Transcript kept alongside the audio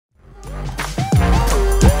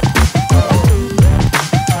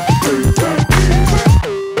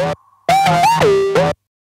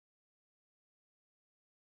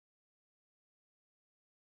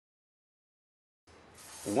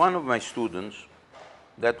one of my students,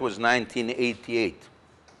 that was 1988,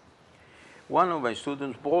 one of my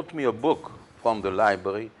students brought me a book from the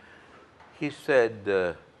library. He said,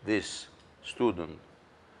 this student,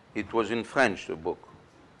 it was in French, the book.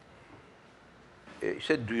 He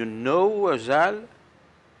said, do you know Özal?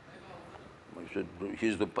 I said,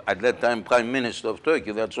 he's at that time Prime Minister of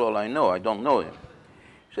Turkey, that's all I know, I don't know him.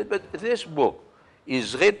 He said, but this book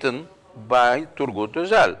is written by Turgut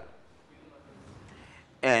Özal,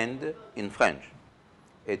 and in French,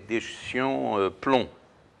 Édition Plomb.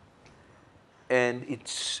 And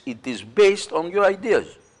it is based on your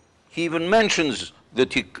ideas. He even mentions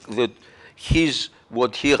that,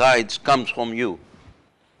 what he writes comes from you.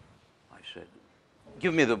 I said,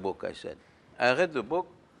 give me the book, I said. I read the book.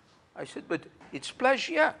 I said, but it's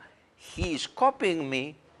plagiat. He is copying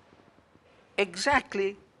me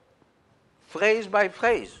exactly, phrase by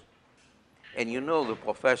phrase. And you know the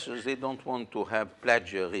professors, they don't want to have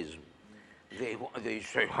plagiarism. They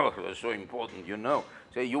say, oh, that's so important, you know.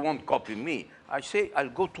 Say, you won't copy me. I say, I'll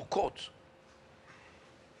go to court.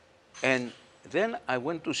 And then I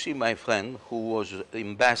went to see my friend, who was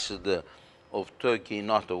ambassador of Turkey in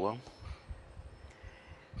Ottawa.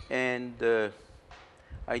 And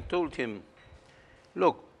I told him,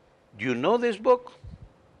 look, do you know this book?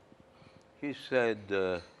 He said,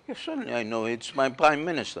 yes, certainly I know. It's my prime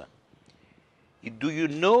minister. Do you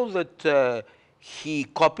know that he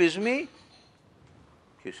copies me?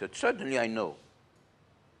 He said, certainly I know.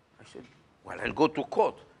 I said, well, I'll go to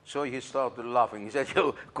court. So he started laughing. He said,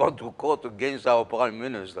 you go to court against our prime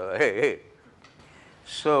minister. Hey, hey.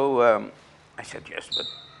 So I said, yes,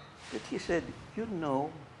 but he said, you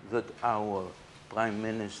know that our prime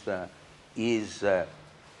minister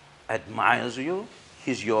admires you.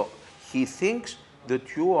 He thinks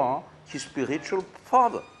that you are his spiritual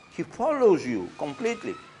father. He follows you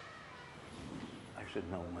completely. I said,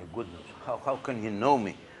 no, my goodness, how can he know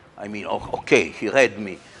me? I mean, okay, he read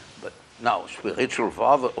me, but now spiritual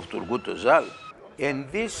father of Turgut Özal. And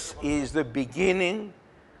this is the beginning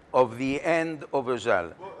of the end of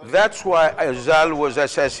Özal. That's why Özal was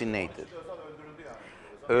assassinated.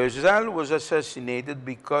 Özal was assassinated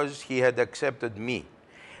because he had accepted me.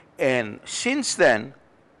 And since then,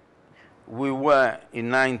 we were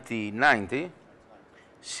in 1990,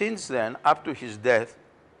 since then, up to his death,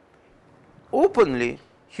 openly,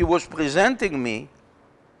 he was presenting me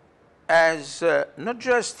as not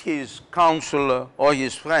just his counselor or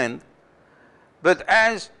his friend, but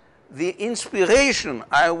as the inspiration.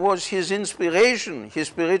 I was his inspiration, his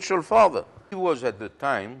spiritual father. He was at the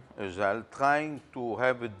time, Özal, trying to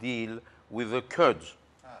have a deal with the Kurds.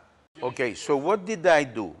 Okay, so what did I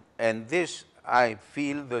do? And this, I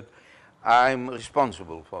feel that I'm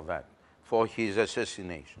responsible for that, for his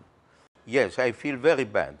assassination. Yes, I feel very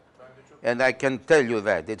bad. And I can tell you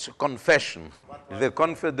that. It's a confession. The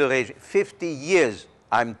Confederation, 50 years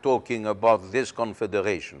I'm talking about this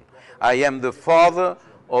Confederation. I am the father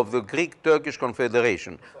of the Greek-Turkish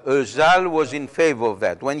Confederation. Özal was in favor of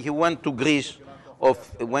that. When he went to Greece,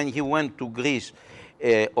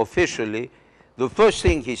 officially, the first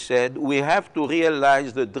thing he said, we have to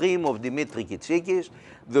realize the dream of Dimitri Kitsikis,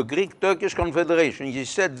 the Greek-Turkish Confederation. He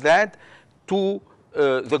said that to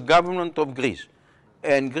the government of Greece.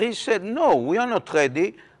 And Greece said, no, we are not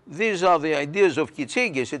ready. These are the ideas of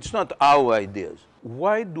Kitsikis. It's not our ideas.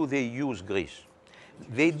 Why do they use Greece?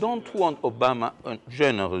 They don't want Obama,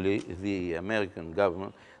 generally the American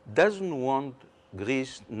government, doesn't want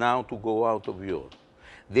Greece now to go out of Europe.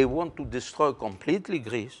 They want to destroy completely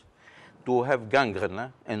Greece, to have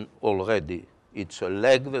gangrene, and already it's a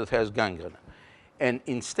leg that has gangrene. And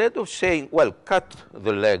instead of saying, well, cut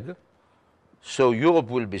the leg, so Europe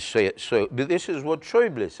will be safe. So this is what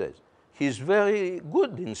Schäuble says. He's very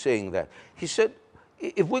good in saying that. He said,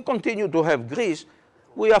 if we continue to have Greece,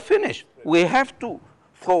 we are finished. We have to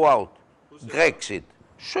throw out Grexit.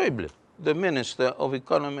 Schäuble, the Minister of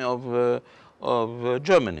Economy of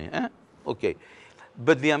Germany. Okay.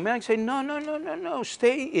 But the Americans say, no, no, no, no, no,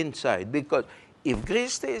 stay inside. Because if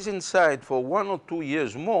Greece stays inside for 1 or 2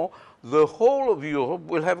 years more, the whole of Europe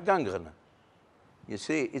will have gangrene. You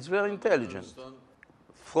see, it's very intelligent.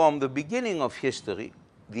 From the beginning of history,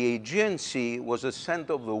 the Aegean Sea was the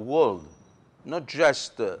center of the world, not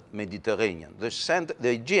just the Mediterranean, the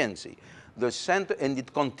Aegean Sea, the center, and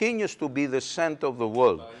it continues to be the center of the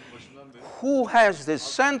world. Who has the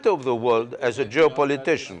center of the world as a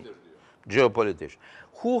geopolitician? Geopolitician.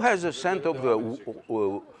 Who has the center of the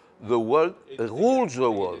world? Rules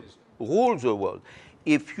the world. Rules the world.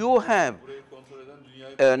 If you have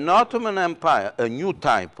an Ottoman Empire, a new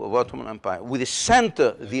type of Ottoman Empire, with a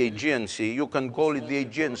center, the Aegean Sea, you can call it the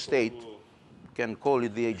Aegean state, can call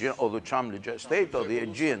it the Aegean or the Çamlıca state or the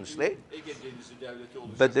Aegean state.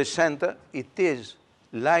 But the center, it is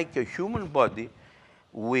like a human body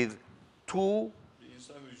with two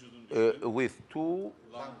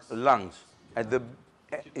lungs. At the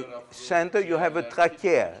center, you have a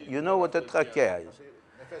trachea. You know what a trachea is?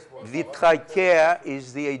 The trachea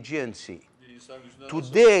is the Aegean Sea.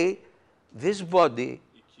 Today, this body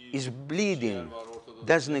is bleeding,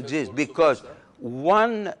 doesn't exist, because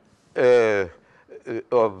one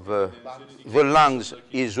of the lungs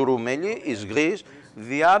is Romania, is Greece,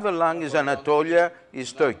 the other lung is Anatolia,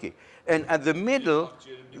 is Turkey. And at the middle,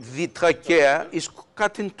 the trachea is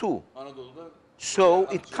cut in two. So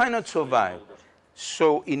it cannot survive.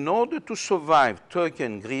 So in order to survive Turkey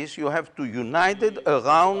and Greece, you have to unite it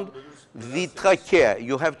around the trachea.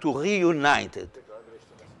 You have to reunite it.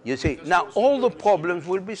 You see, now all the problems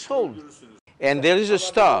will be solved. And there is a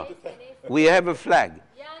star. We have a flag.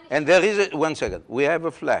 And there is a, one second, we have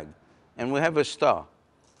a flag. And we have a star.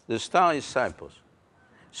 The star is Cyprus.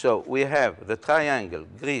 So we have the triangle,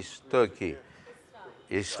 Greece, Turkey,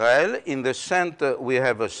 Israel. In the center, we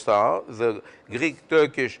have a star, the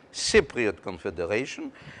Greek-Turkish Cypriot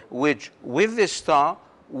Confederation, which with this star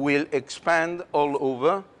will expand all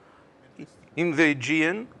over in the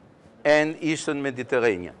Aegean and Eastern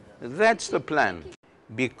Mediterranean. That's the plan,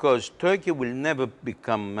 because Turkey will never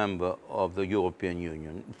become member of the European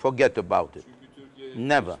Union. Forget about it.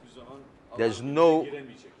 Never. There's no,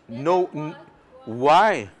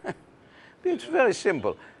 why? It's very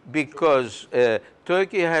simple. Because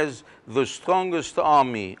Turkey has the strongest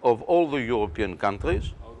army of all the European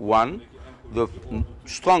countries, one, the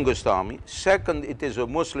strongest army. Second, it is a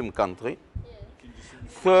Muslim country.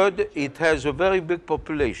 Third, it has a very big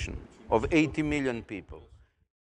population of 80 million people.